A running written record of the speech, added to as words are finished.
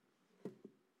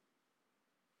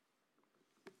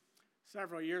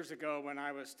Several years ago, when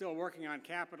I was still working on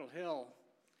Capitol Hill,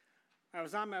 I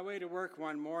was on my way to work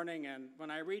one morning, and when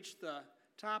I reached the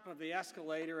top of the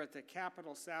escalator at the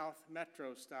Capitol South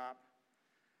Metro stop,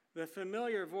 the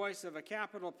familiar voice of a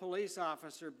Capitol police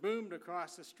officer boomed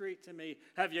across the street to me,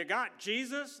 "Have you got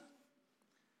Jesus?"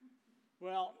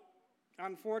 Well,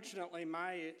 unfortunately,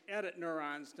 my edit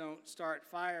neurons don't start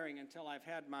firing until I've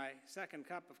had my second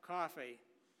cup of coffee.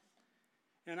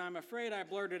 And I'm afraid I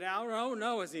blurted out, "Oh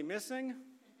no, is he missing?"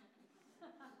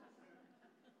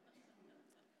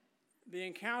 The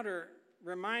encounter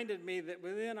reminded me that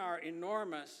within our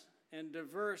enormous and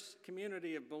diverse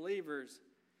community of believers,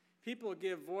 people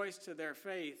give voice to their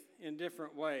faith in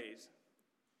different ways.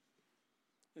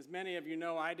 As many of you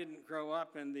know, I didn't grow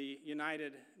up in the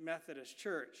United Methodist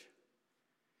Church.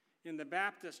 In the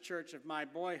Baptist church of my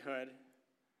boyhood,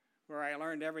 where I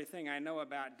learned everything I know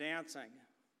about dancing,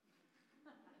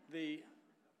 the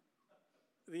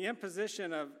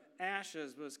imposition of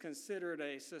ashes was considered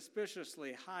a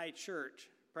suspiciously high church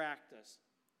practice.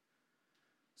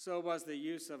 So was the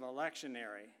use of a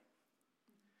lectionary.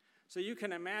 So you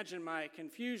can imagine my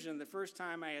confusion the first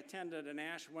time I attended an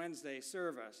Ash Wednesday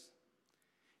service.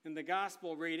 In the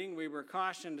gospel reading, we were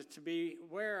cautioned to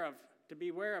beware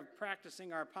of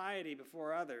practicing our piety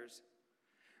before others,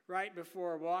 right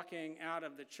before walking out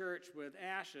of the church with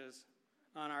ashes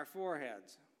on our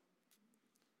foreheads.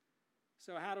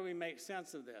 So how do we make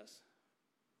sense of this?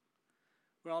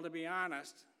 Well, to be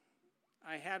honest,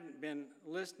 I hadn't been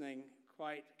listening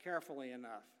quite carefully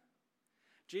enough.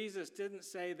 Jesus didn't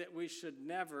say that we should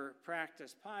never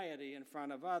practice piety in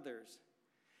front of others.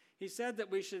 He said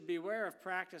that we should beware of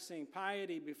practicing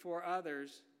piety before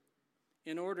others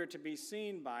in order to be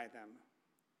seen by them.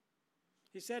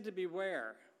 He said to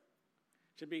beware,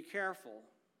 to be careful,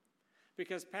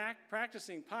 because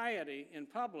practicing piety in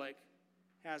public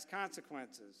has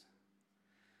consequences.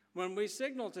 When we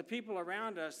signal to people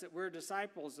around us that we're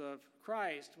disciples of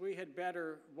Christ, we had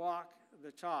better walk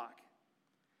the talk.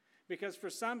 Because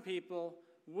for some people,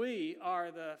 we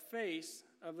are the face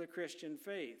of the Christian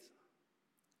faith.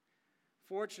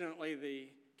 Fortunately,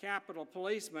 the Capitol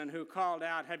policeman who called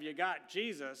out, "Have you got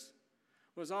Jesus?"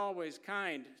 was always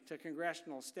kind to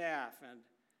congressional staff and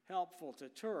helpful to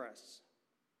tourists.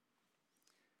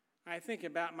 I think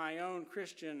about my own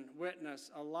Christian witness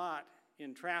a lot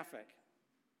in traffic.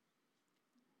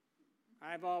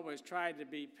 I've always tried to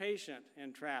be patient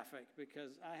in traffic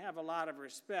because I have a lot of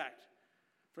respect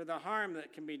for the harm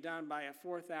that can be done by a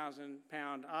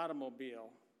 4,000-pound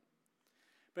automobile.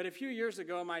 But a few years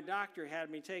ago, my doctor had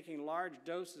me taking large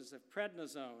doses of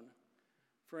prednisone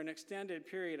for an extended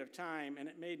period of time, and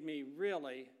it made me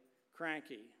really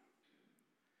cranky.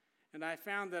 And I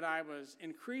found that I was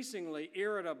increasingly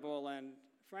irritable and,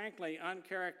 frankly,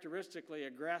 uncharacteristically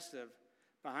aggressive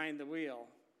behind the wheel.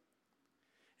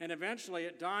 And eventually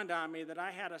it dawned on me that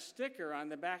I had a sticker on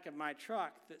the back of my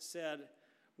truck that said,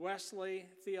 "Wesley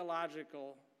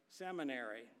Theological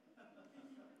Seminary,"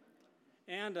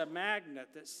 and a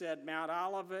magnet that said Mount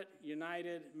Olivet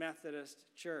United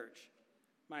Methodist Church,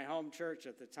 my home church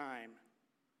at the time.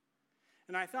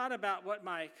 And I thought about what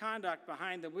my conduct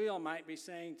behind the wheel might be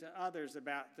saying to others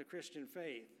about the Christian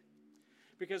faith.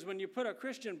 Because when you put a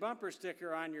Christian bumper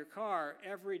sticker on your car,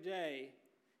 every day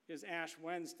is Ash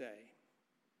Wednesday.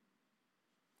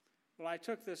 Well, I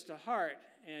took this to heart,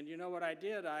 and you know what I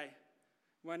did? I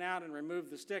went out and removed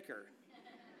the sticker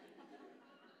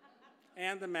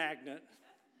and the magnet.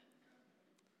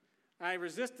 I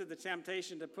resisted the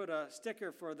temptation to put a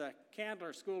sticker for the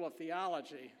Candler School of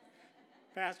Theology,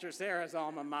 Pastor Sarah's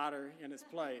alma mater, in its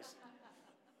place.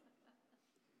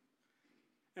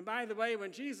 And by the way,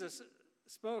 when Jesus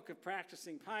spoke of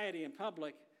practicing piety in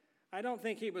public, I don't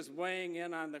think he was weighing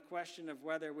in on the question of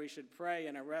whether we should pray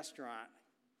in a restaurant.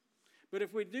 But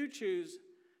if we do choose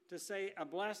to say a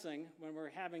blessing when we're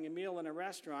having a meal in a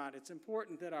restaurant, it's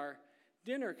important that our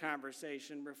dinner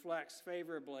conversation reflects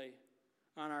favorably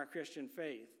on our Christian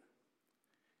faith.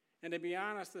 And to be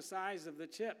honest, the size of the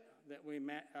tip that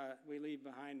we leave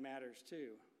behind matters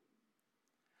too.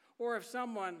 Or if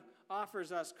someone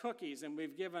offers us cookies and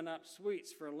we've given up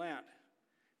sweets for Lent,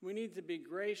 we need to be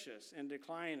gracious in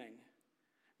declining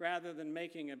rather than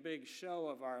making a big show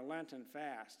of our Lenten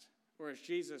fast, or as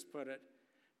Jesus put it,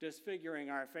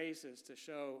 disfiguring our faces to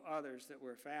show others that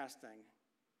we're fasting.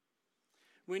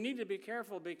 We need to be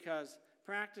careful because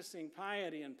practicing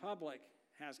piety in public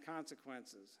has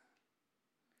consequences.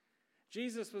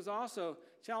 Jesus was also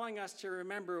telling us to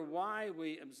remember why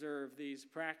we observe these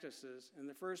practices in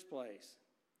the first place.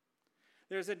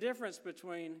 There's a difference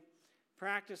between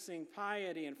practicing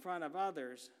piety in front of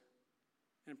others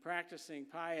and practicing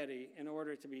piety in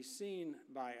order to be seen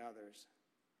by others.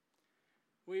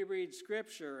 We read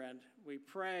Scripture and we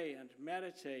pray and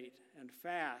meditate and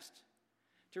fast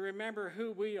to remember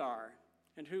who we are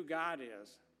and who God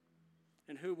is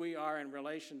and who we are in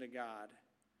relation to God,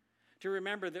 to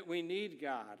remember that we need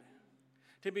God,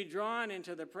 to be drawn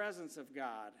into the presence of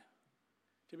God,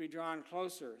 to be drawn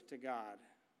closer to God.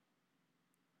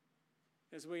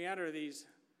 As we enter these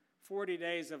 40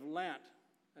 days of Lent,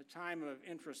 a time of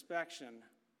introspection,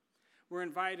 we're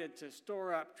invited to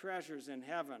store up treasures in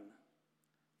heaven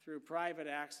through private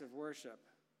acts of worship,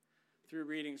 through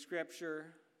reading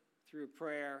Scripture, through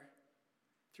prayer,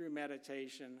 through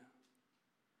meditation,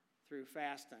 through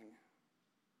fasting.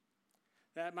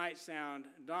 That might sound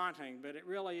daunting, but it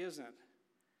really isn't.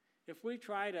 If we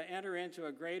try to enter into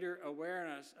a greater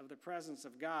awareness of the presence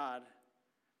of God,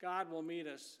 God will meet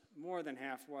us more than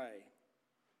halfway.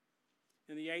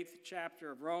 In the 8th chapter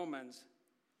of Romans,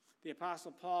 the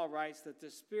Apostle Paul writes that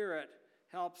the Spirit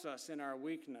helps us in our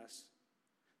weakness.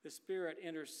 The Spirit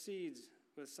intercedes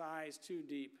with sighs too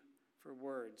deep for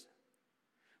words.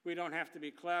 We don't have to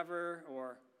be clever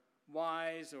or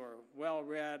wise or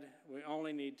well-read. We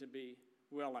only need to be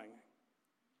willing.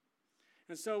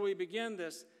 And so we begin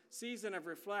this season of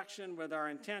reflection with our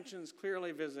intentions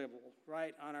clearly visible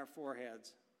right on our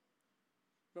foreheads.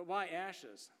 But why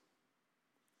ashes?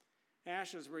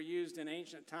 Ashes were used in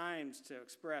ancient times to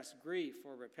express grief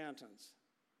or repentance.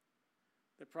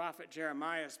 The prophet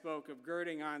Jeremiah spoke of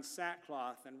girding on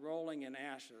sackcloth and rolling in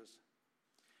ashes.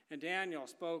 And Daniel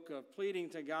spoke of pleading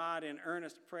to God in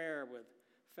earnest prayer with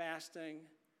fasting,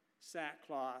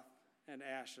 sackcloth, and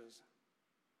ashes.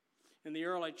 In the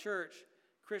early church,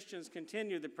 Christians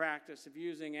continued the practice of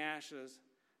using ashes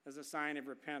as a sign of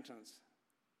repentance.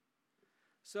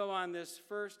 So on this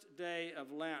first day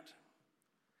of Lent,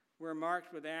 we're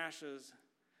marked with ashes,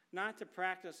 not to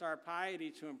practice our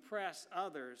piety to impress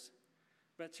others,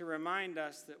 but to remind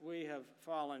us that we have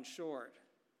fallen short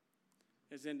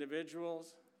as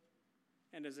individuals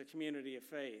and as a community of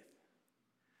faith.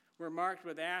 We're marked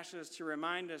with ashes to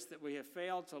remind us that we have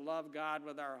failed to love God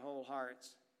with our whole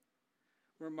hearts.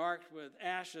 We're marked with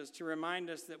ashes to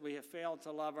remind us that we have failed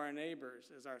to love our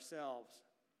neighbors as ourselves.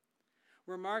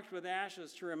 We're marked with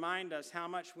ashes to remind us how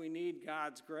much we need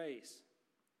God's grace.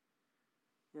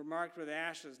 We're marked with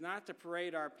ashes not to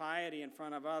parade our piety in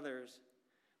front of others,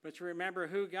 but to remember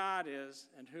who God is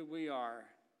and who we are,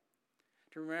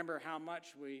 to remember how much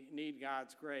we need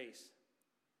God's grace,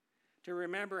 to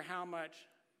remember how much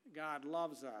God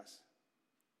loves us,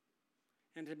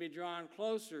 and to be drawn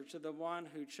closer to the one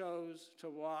who chose to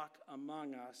walk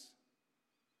among us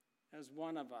as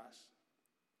one of us,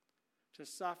 to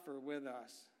suffer with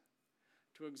us,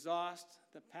 to exhaust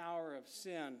the power of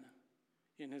sin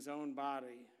in his own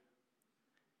body,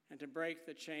 and to break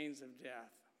the chains of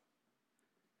death,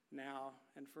 now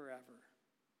and forever.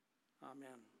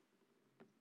 Amen.